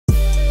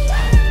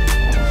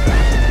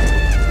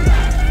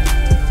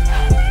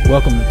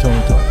Welcome to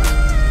Tone Talks.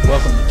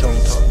 Welcome to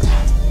Tone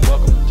Talks.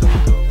 Welcome to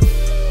Tone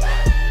Talks.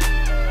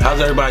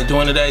 How's everybody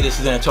doing today? This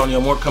is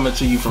Antonio Moore coming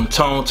to you from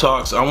Tone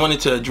Talks. I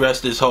wanted to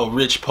address this whole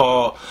Rich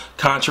Paul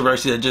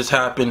controversy that just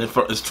happened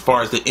as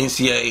far as the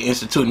NCAA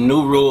instituting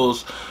new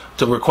rules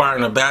to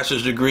requiring a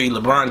bachelor's degree,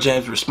 LeBron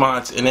James'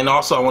 response, and then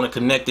also I want to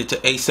connect it to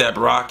ASAP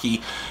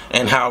Rocky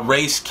and how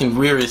race can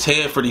rear its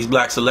head for these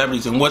black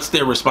celebrities and what's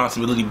their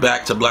responsibility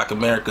back to black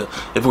America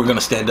if we're going to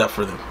stand up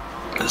for them.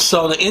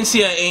 So the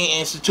NCAA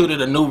instituted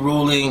a new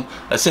ruling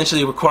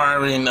essentially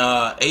requiring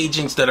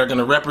agents that are going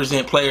to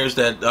represent players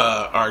that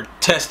are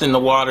testing the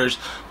waters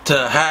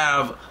to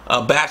have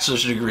a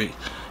bachelor's degree.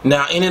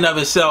 Now, in and of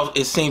itself,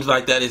 it seems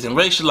like that isn't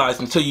racialized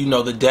until you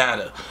know the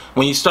data.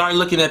 When you start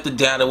looking at the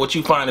data, what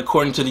you find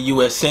according to the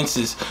U.S.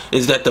 Census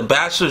is that the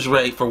bachelor's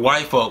rate for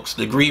white folks,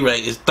 the degree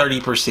rate, is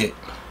 30%,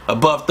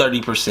 above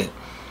 30%.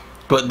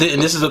 And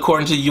this is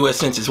according to the U.S.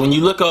 Census. When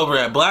you look over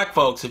at black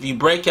folks, if you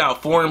break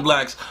out foreign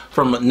blacks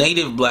from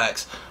native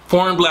blacks,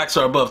 foreign blacks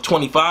are above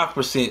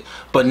 25%,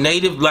 but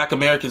native black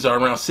Americans are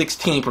around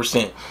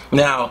 16%.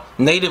 Now,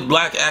 native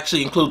black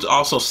actually includes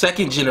also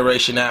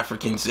second-generation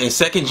Africans and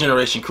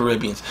second-generation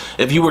Caribbeans.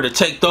 If you were to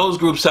take those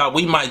groups out,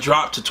 we might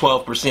drop to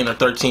 12% or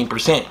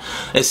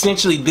 13%.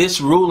 Essentially,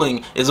 this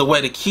ruling is a way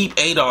to keep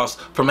ADOS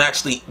from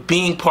actually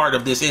being part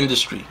of this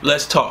industry.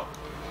 Let's talk.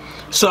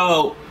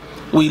 So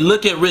we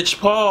look at Rich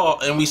Paul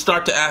and we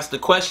start to ask the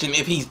question,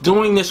 if he's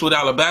doing this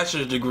without a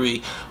bachelor's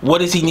degree,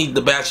 what does he need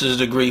the bachelor's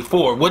degree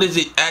for? What does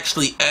it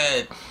actually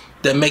add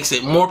that makes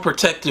it more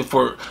protective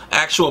for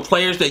actual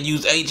players that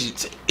use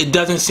agents? It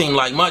doesn't seem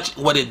like much.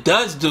 What it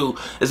does do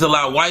is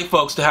allow white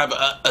folks to have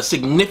a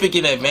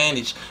significant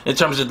advantage in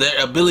terms of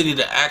their ability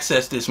to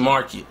access this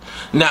market.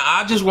 Now,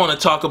 I just want to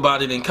talk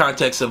about it in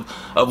context of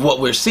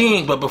what we're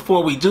seeing, but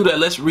before we do that,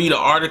 let's read an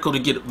article to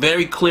get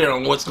very clear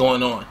on what's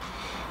going on.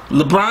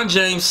 LeBron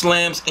James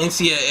slams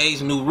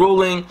NCAA's new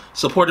ruling,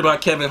 supported by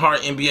Kevin Hart,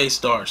 NBA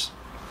stars.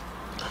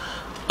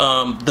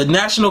 The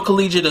National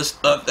Collegiate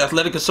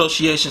Athletic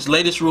Association's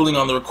latest ruling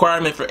on the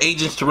requirement for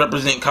agents to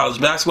represent college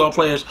basketball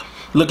players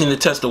looking to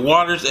test the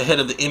waters ahead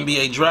of the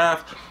NBA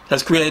draft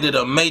has created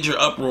a major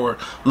uproar.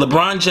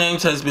 LeBron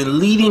James has been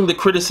leading the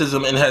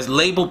criticism and has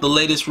labeled the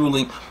latest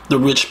ruling the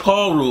Rich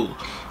Paul rule,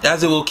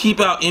 as it will keep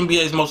out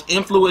NBA's most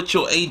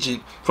influential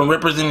agent from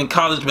representing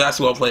college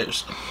basketball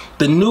players.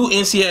 The new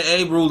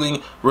NCAA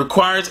ruling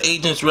requires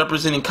agents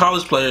representing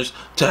college players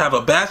to have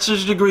a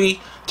bachelor's degree,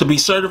 to be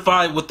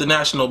certified with the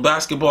National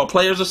Basketball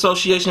Players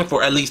Association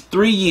for at least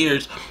 3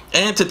 years,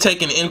 and to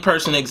take an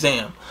in-person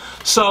exam.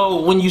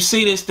 So when you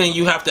see this thing,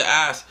 you have to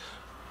ask,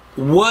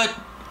 what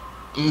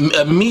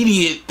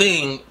immediate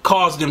thing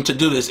caused them to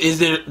do this? Is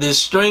there this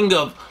string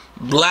of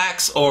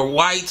blacks or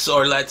whites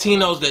or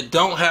Latinos that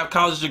don't have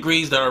college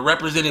degrees that are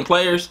representing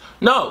players?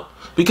 No,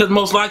 because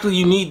most likely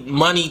you need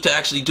money to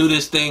actually do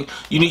this thing.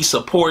 You need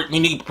support.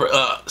 You need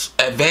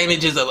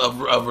advantages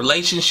of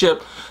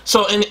relationship.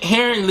 So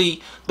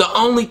inherently, the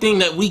only thing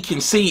that we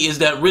can see is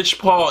that Rich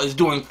Paul is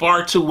doing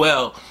far too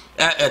well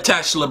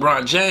attached to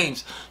LeBron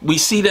James. We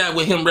see that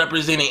with him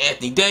representing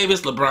Anthony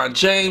Davis, LeBron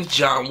James,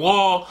 John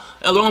Wall,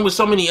 along with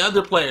so many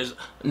other players,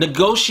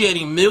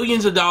 negotiating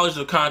millions of dollars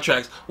of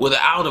contracts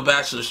without a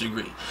bachelor's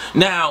degree.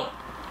 Now,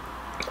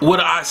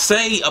 what I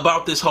say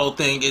about this whole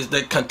thing is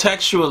that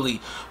contextually,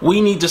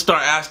 we need to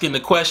start asking the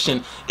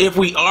question, if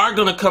we are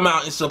going to come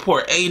out and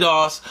support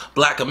ADOS,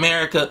 Black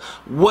America,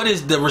 what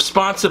is the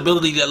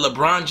responsibility that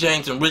LeBron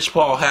James and Rich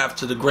Paul have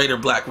to the greater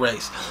black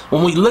race?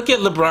 When we look at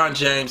LeBron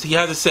James, he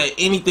hasn't said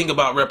anything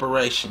about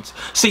reparations.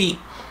 See,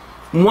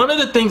 one of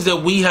the things that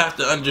we have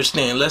to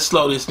understand, let's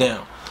slow this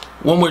down.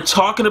 When we're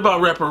talking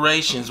about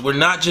reparations, we're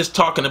not just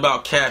talking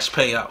about cash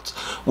payouts.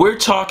 We're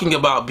talking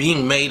about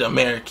being made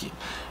American.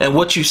 And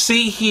what you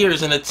see here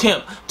is an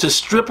attempt to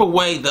strip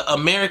away the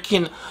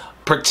American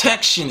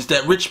protections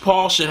that Rich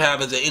Paul should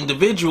have as an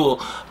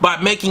individual by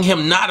making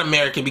him not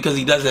American because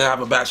he doesn't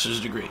have a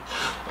bachelor's degree.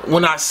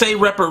 When I say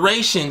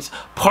reparations,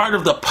 part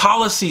of the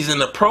policies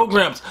and the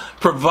programs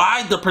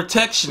provide the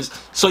protections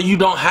so you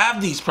don't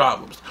have these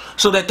problems,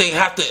 so that they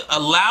have to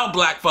allow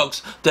black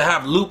folks to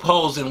have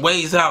loopholes and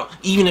ways out,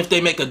 even if they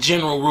make a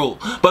general rule.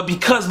 But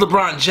because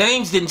LeBron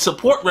James didn't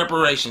support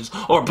reparations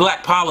or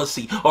black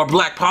policy or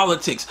black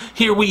politics,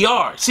 here we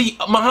are. See,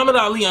 Muhammad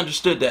Ali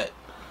understood that.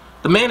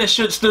 The man that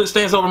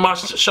stands over my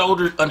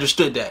shoulder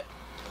understood that.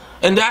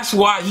 And that's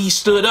why he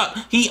stood up.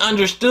 He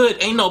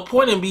understood ain't no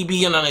point in me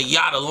being on a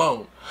yacht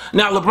alone.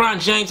 Now, LeBron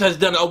James has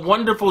done a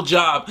wonderful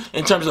job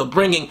in terms of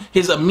bringing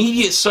his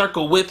immediate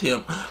circle with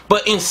him.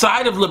 But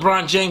inside of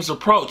LeBron James'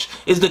 approach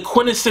is the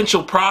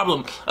quintessential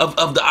problem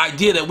of the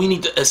idea that we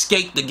need to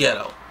escape the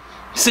ghetto.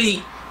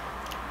 See,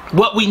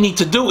 what we need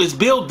to do is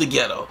build the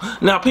ghetto.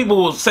 Now, people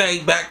will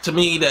say back to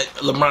me that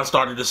LeBron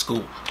started a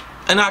school.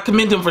 And I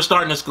commend him for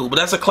starting a school, but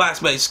that's a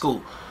class-based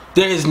school.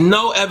 There is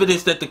no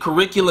evidence that the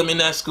curriculum in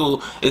that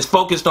school is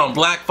focused on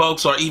black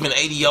folks or even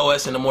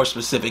ADOS in a more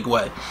specific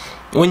way.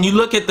 When you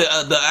look at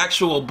the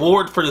actual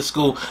board for the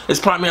school, it's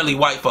primarily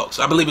white folks.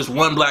 I believe it's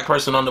one black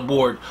person on the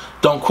board.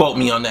 Don't quote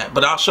me on that.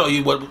 But I'll show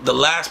you what the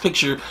last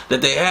picture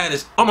that they had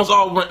is almost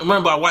all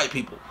run by white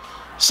people.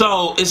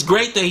 So it's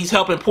great that he's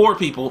helping poor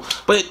people,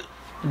 but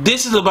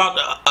this is about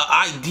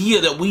an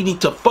idea that we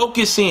need to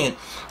focus in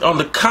on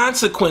the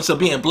consequence of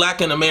being black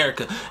in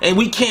America. And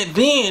we can't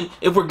then,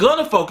 if we're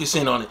going to focus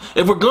in on it,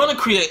 if we're going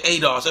to create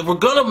ADOS, if we're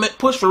going to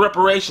push for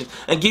reparations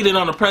and get it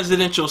on the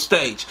presidential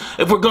stage,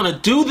 if we're going to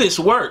do this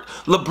work,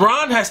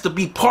 LeBron has to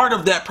be part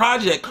of that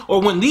project, or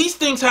when these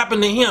things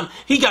happen to him,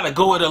 he got to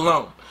go it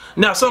alone.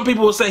 Now, some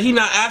people will say he's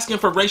not asking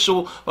for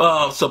racial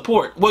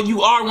support. Well,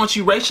 you are once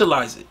you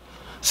racialize it.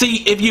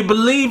 See, if you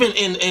believe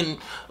in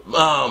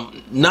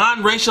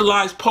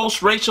non-racialized,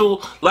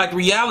 post-racial like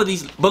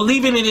realities,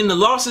 believing it in the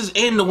losses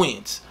and the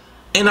wins.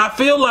 And I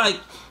feel like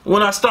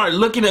when I start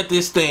looking at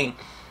this thing,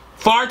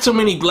 far too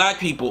many black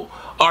people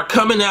are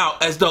coming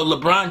out as though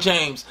LeBron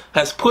James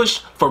has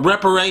pushed for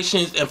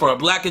reparations and for a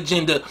black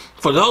agenda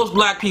for those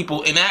black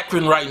people in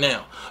Akron right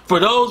now, for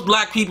those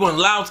black people in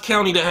Loudoun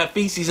County that have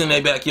feces in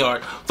their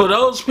backyard, for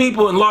those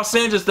people in Los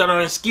Angeles that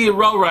are in Skid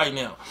Row right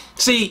now.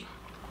 See,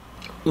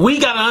 we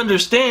got to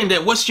understand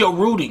that what's your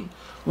rooting?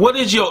 What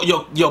is your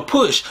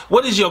push?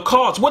 What is your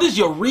cause? What is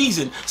your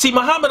reason? See,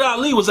 Muhammad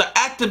Ali was an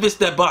activist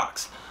that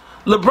boxed.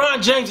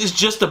 LeBron James is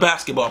just a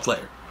basketball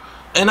player.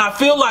 And I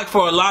feel like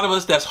for a lot of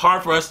us, that's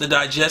hard for us to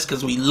digest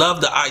because we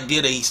love the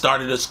idea that he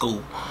started a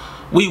school.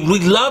 We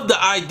love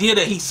the idea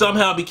that he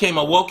somehow became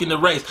awoke in the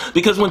race.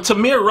 Because when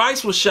Tamir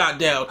Rice was shot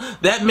down,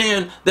 that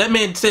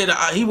man said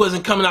he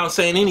wasn't coming out and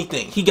saying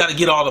anything. He got to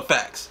get all the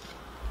facts.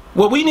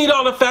 Well, we need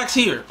all the facts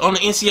here on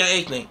the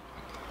NCAA thing.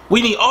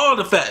 We need all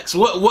the facts.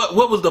 What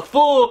was the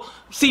full...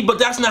 See, but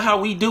that's not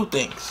how we do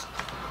things.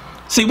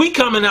 See, we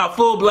coming out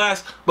full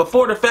blast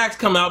before the facts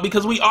come out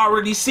because we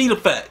already see the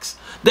facts.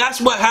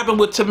 That's what happened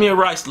with Tamir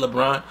Rice,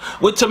 LeBron.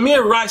 With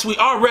Tamir Rice, we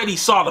already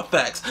saw the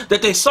facts.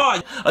 That they saw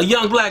a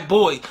young black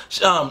boy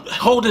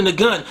holding a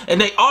gun,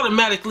 and they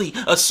automatically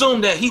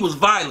assumed that he was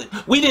violent.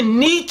 We didn't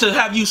need to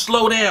have you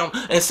slow down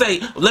and say,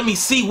 let me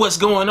see what's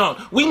going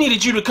on. We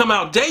needed you to come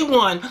out day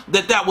one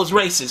that was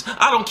racist.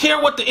 I don't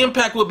care what the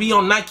impact would be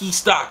on Nike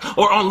stock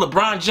or on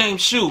LeBron James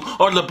shoe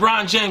or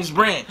LeBron James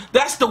brand.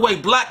 That's the way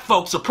black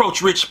folks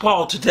approach Rich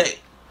Paul today.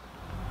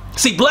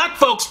 See, black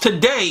folks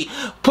today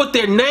put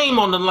their name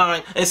on the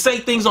line and say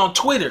things on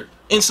Twitter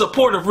in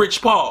support of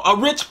Rich Paul. A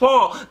Rich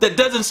Paul that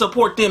doesn't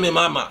support them in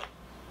my mind.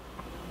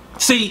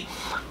 See,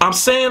 I'm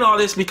saying all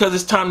this because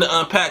it's time to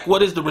unpack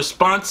what is the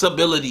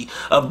responsibility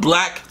of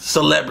black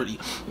celebrity.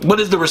 What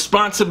is the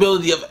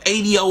responsibility of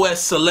ADOS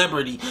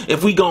celebrity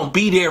if we gonna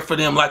be there for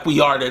them like we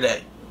are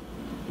today?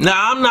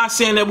 Now, I'm not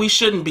saying that we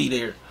shouldn't be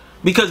there,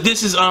 because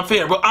this is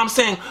unfair. But I'm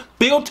saying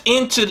built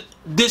into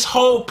this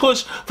whole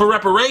push for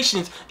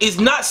reparations is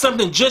not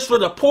something just for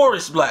the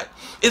poorest black.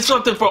 It's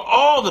something for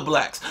all the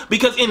blacks.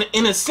 Because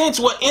in a sense,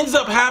 what ends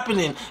up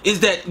happening is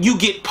that you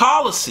get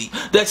policy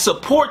that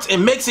supports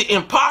and makes it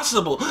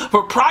impossible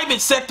for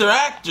private sector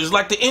actors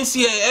like the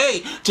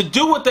NCAA to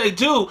do what they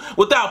do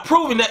without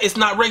proving that it's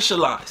not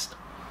racialized.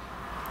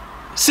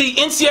 See,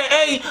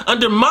 NCAA,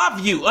 under my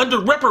view, under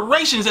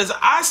reparations as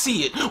I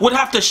see it, would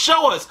have to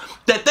show us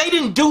that they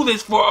didn't do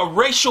this for a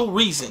racial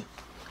reason.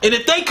 And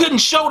if they couldn't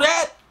show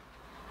that,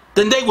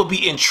 then they would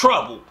be in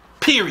trouble,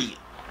 period.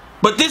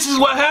 But this is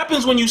what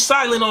happens when you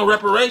silent on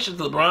reparations,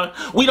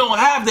 LeBron. We don't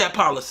have that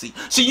policy.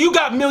 So you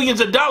got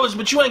millions of dollars,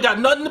 but you ain't got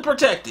nothing to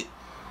protect it.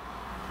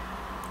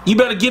 You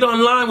better get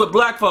online with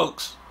black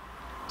folks.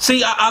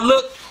 See, I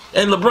looked,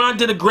 and LeBron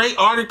did a great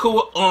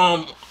article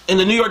in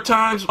the New York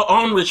Times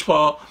on Rich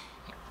Paul.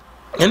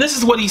 And this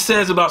is what he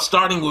says about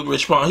starting with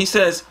Rich Paul. He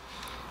says,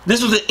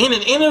 this was in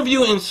an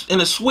interview in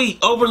a suite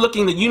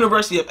overlooking the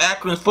University of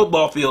Akron's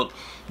football field.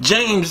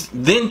 James,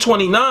 then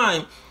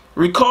 29,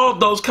 recalled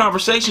those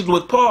conversations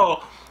with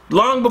Paul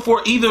long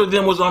before either of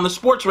them was on the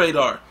sports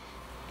radar,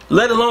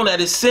 let alone at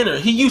his center.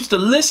 He used to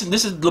listen.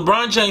 This is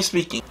LeBron James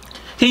speaking.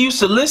 He used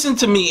to listen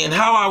to me and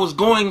how I was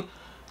going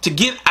to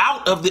get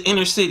out of the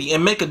inner city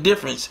and make a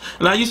difference.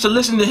 And I used to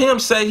listen to him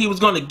say he was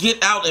going to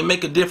get out and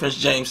make a difference,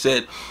 James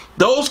said.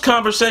 Those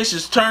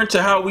conversations turned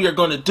to how we are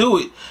going to do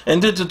it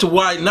and to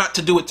why not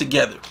to do it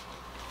together.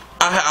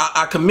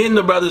 I commend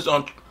the brothers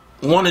on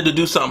wanting to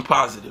do something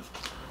positive.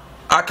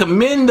 I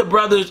commend the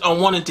brothers on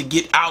wanting to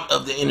get out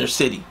of the inner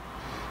city.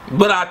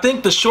 But I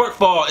think the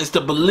shortfall is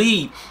to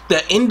believe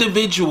that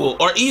individual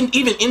or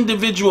even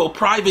individual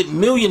private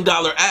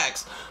million-dollar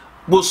acts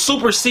will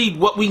supersede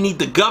what we need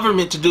the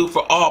government to do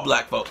for all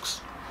black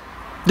folks.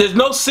 There's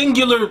no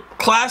singular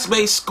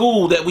class-based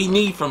school that we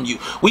need from you.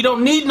 We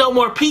don't need no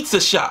more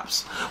pizza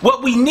shops.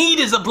 What we need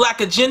is a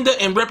black agenda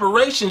and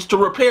reparations to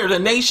repair the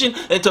nation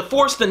and to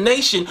force the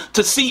nation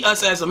to see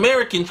us as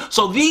Americans,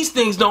 so these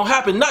things don't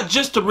happen, not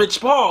just to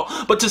Rich Paul,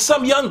 but to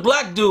some young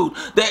black dude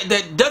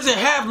that doesn't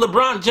have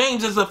LeBron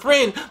James as a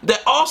friend,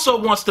 that also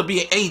wants to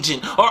be an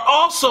agent, or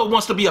also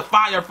wants to be a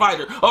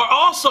firefighter, or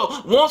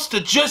also wants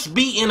to just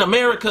be in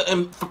America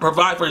and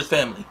provide for his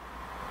family.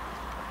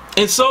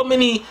 In so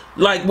many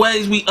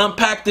ways we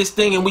unpack this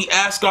thing and we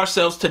ask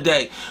ourselves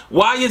today,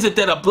 why is it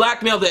that a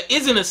black male that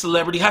isn't a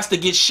celebrity has to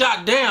get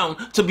shot down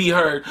to be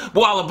heard,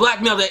 while a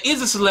black male that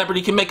is a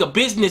celebrity can make a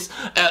business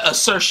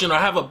assertion or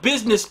have a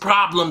business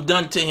problem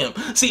done to him?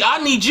 See,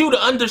 I need you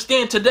to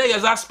understand today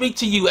as I speak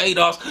to you,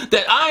 ADOS,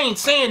 that I ain't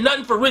saying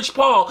nothing for Rich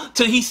Paul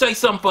till he say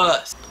something for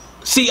us.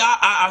 See,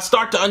 I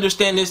start to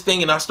understand this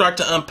thing and I start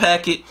to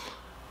unpack it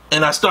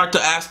and I start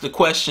to ask the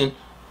question,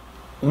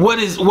 what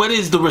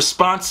is the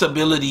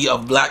responsibility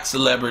of black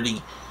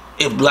celebrity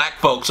if black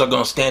folks are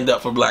going to stand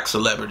up for black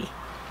celebrity?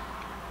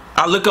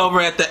 I look over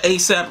at the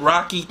A$AP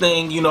Rocky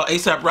thing. You know,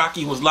 A$AP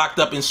Rocky was locked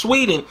up in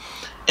Sweden,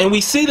 and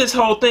we see this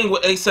whole thing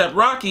with A$AP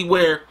Rocky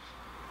where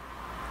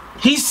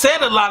he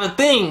said a lot of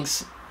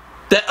things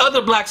that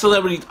other black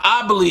celebrities,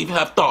 I believe,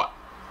 have thought,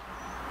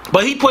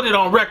 but he put it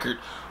on record.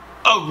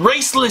 A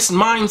raceless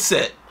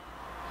mindset.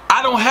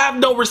 I don't have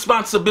no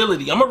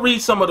responsibility. I'm gonna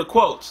read some of the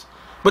quotes.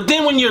 But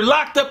then when you're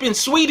locked up in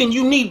Sweden,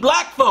 you need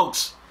black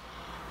folks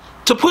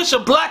to push a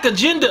black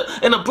agenda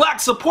and a black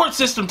support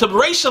system to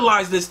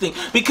racialize this thing,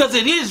 because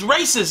it is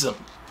racism.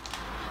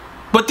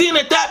 But then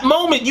at that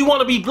moment, you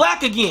want to be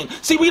black again.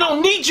 See, we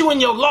don't need you in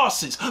your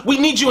losses. We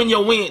need you in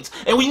your wins.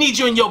 And we need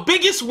you in your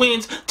biggest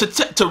wins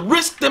to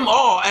risk them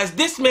all, as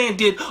this man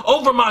did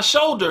over my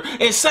shoulder,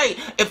 and say,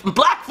 if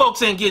black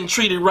folks ain't getting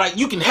treated right,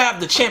 you can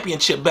have the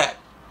championship back.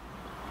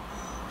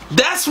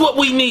 That's what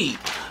we need.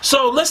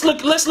 So let's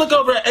look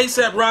over at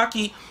A$AP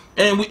Rocky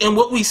and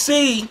what we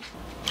see.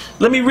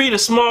 Let me read a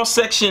small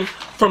section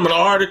from an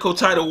article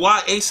titled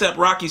 "Why A$AP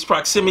Rocky's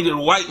Proximity to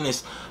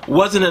Whiteness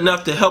Wasn't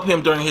Enough to Help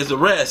Him During His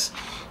Arrest."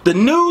 The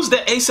news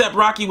that A$AP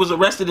Rocky was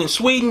arrested in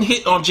Sweden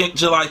hit on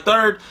July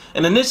 3rd,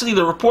 and initially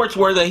the reports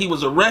were that he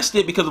was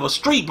arrested because of a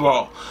street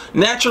brawl.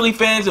 Naturally,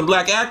 fans and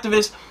black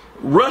activists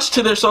rushed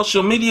to their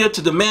social media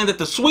to demand that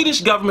the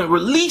Swedish government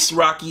release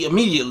Rocky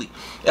immediately.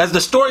 As the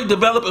story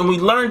developed and we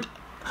learned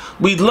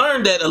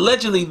that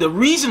allegedly the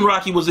reason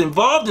Rocky was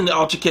involved in the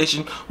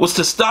altercation was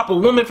to stop a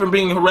woman from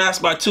being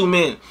harassed by two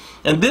men.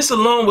 And this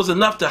alone was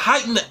enough to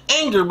heighten the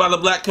anger by the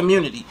black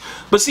community.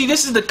 But see,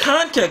 this is the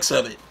context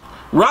of it.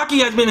 Rocky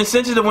has been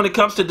insensitive when it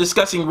comes to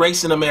discussing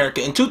race in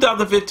America. In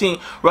 2015,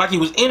 Rocky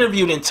was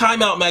interviewed in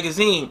Time Out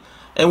magazine,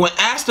 and when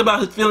asked about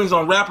his feelings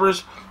on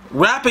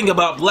rapping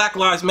about Black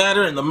Lives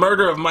Matter and the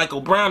murder of Michael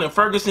Brown in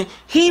Ferguson,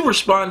 he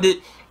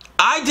responded,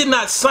 "I did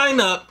not sign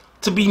up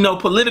to be no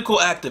political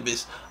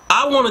activist.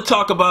 I want to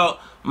talk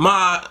about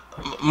my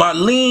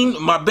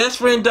best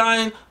friend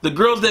dying, the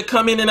girls that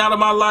come in and out of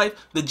my life,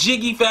 the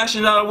jiggy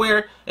fashion that I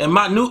wear, and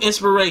my new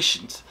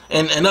inspirations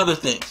and other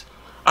things.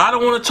 I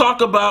don't want to talk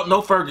about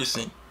no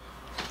Ferguson."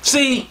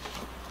 See,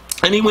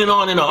 and he went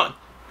on and on.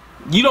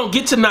 You don't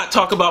get to not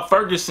talk about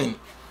Ferguson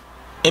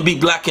and be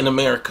black in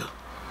America.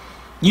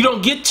 You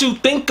don't get to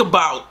think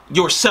about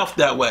yourself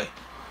that way.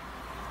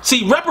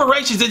 See,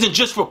 reparations isn't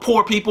just for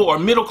poor people or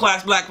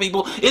middle-class black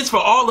people. It's for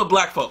all the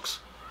black folks.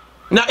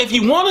 Now, if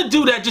you want to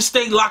do that, just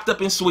stay locked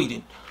up in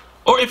Sweden.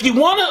 Or if you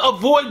want to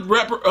avoid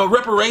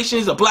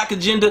reparations, a black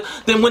agenda,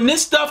 then when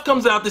this stuff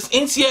comes out, this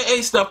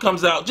NCAA stuff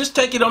comes out, just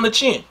take it on the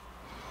chin.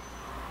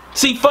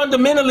 See,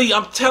 fundamentally,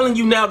 I'm telling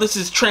you now, this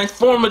is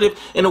transformative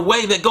in a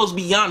way that goes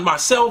beyond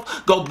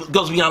myself,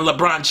 goes beyond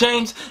LeBron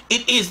James.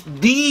 It is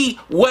the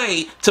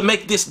way to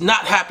make this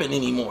not happen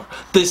anymore.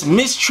 This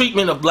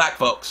mistreatment of black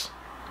folks.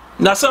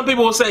 Now, some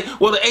people will say,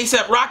 well, the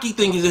A$AP Rocky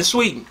thing is in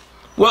Sweden.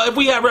 Well, if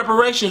we had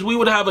reparations, we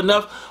would have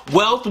enough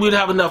wealth, we would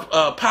have enough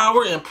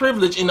power and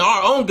privilege in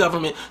our own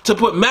government to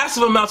put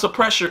massive amounts of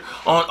pressure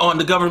on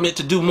the government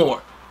to do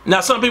more. Now,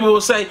 some people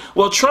will say,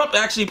 well, Trump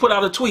actually put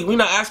out a tweet. We're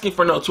not asking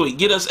for no tweet.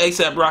 Get us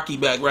A$AP Rocky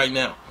back right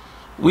now.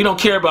 We don't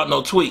care about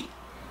no tweet.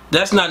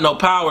 That's not no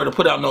power to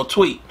put out no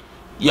tweet.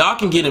 Y'all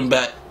can get him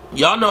back.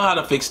 Y'all know how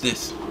to fix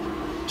this.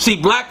 See,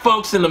 black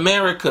folks in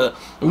America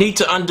need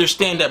to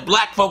understand that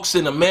black folks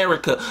in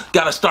America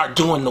got to start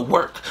doing the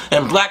work.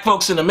 And black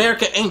folks in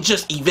America ain't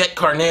just Yvette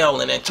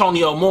Carnell and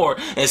Antonio Moore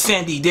and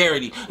Sandy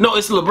Darity. No,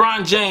 it's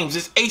LeBron James,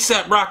 it's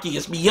A$AP Rocky,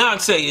 it's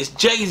Beyonce, it's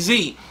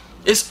Jay-Z.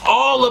 It's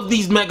all of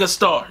these mega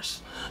stars.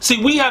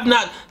 See, we have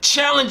not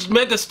challenged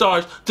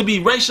megastars to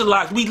be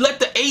racialized. We let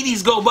the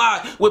 80s go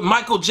by with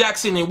Michael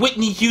Jackson and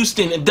Whitney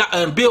Houston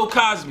and Bill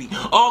Cosby.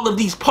 All of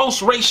these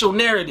post-racial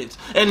narratives.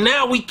 And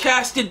now we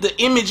casted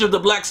the image of the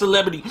black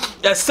celebrity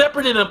as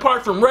separate and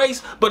apart from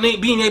race, but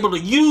being able to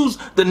use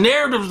the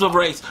narratives of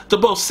race to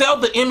both sell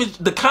the image,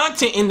 the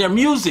content in their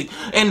music,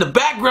 and the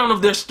background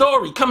of their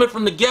story, coming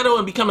from the ghetto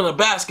and becoming a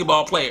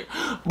basketball player.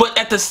 But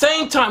at the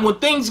same time, when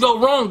things go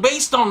wrong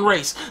based on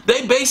race,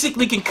 they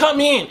basically can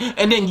come in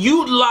and then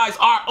utilize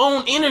our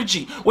own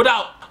energy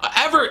without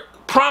ever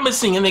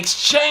promising an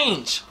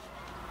exchange,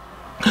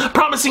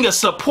 promising a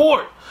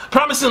support,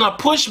 promising a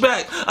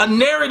pushback, a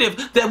narrative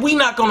that we're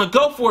not going to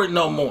go for it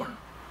no more.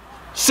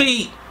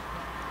 See,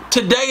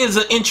 today is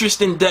an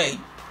interesting day.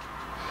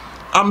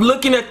 I'm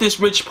looking at this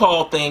Rich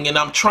Paul thing and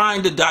I'm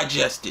trying to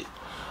digest it.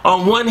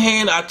 On one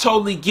hand, I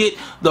totally get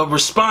the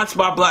response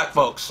by black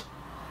folks.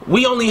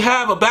 We only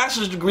have a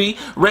bachelor's degree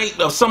rate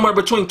of somewhere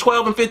between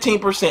 12 and 15%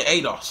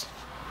 ADOS.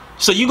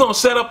 So you're going to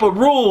set up a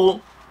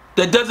rule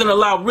that doesn't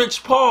allow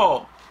Rich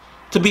Paul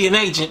to be an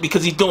agent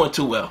because he's doing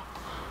too well.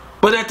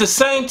 But at the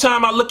same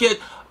time, I look at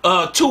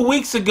 2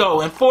 weeks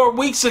ago and 4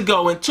 weeks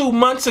ago and 2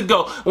 months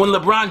ago when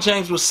LeBron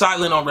James was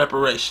silent on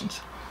reparations.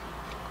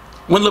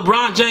 When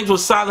LeBron James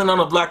was silent on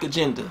a black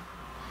agenda.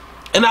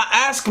 And I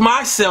ask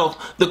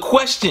myself the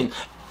question,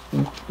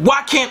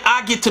 why can't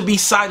I get to be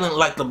silent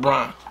like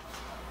LeBron?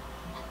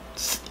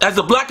 As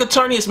a black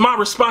attorney, it's my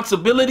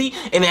responsibility,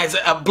 and as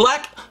a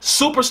black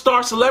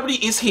superstar celebrity,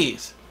 it's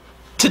his.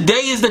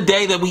 Today is the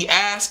day that we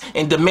ask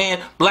and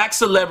demand black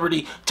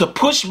celebrity to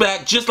push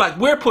back just like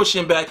we're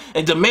pushing back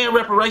and demand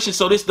reparations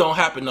so this don't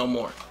happen no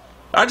more.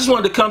 I just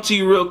wanted to come to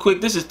you real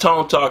quick. This is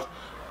Tone Talks.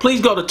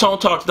 Please go to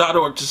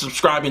tonetalks.org to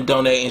subscribe and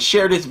donate and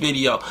share this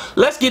video.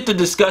 Let's get the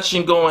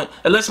discussion going,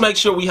 and let's make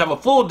sure we have a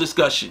full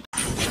discussion.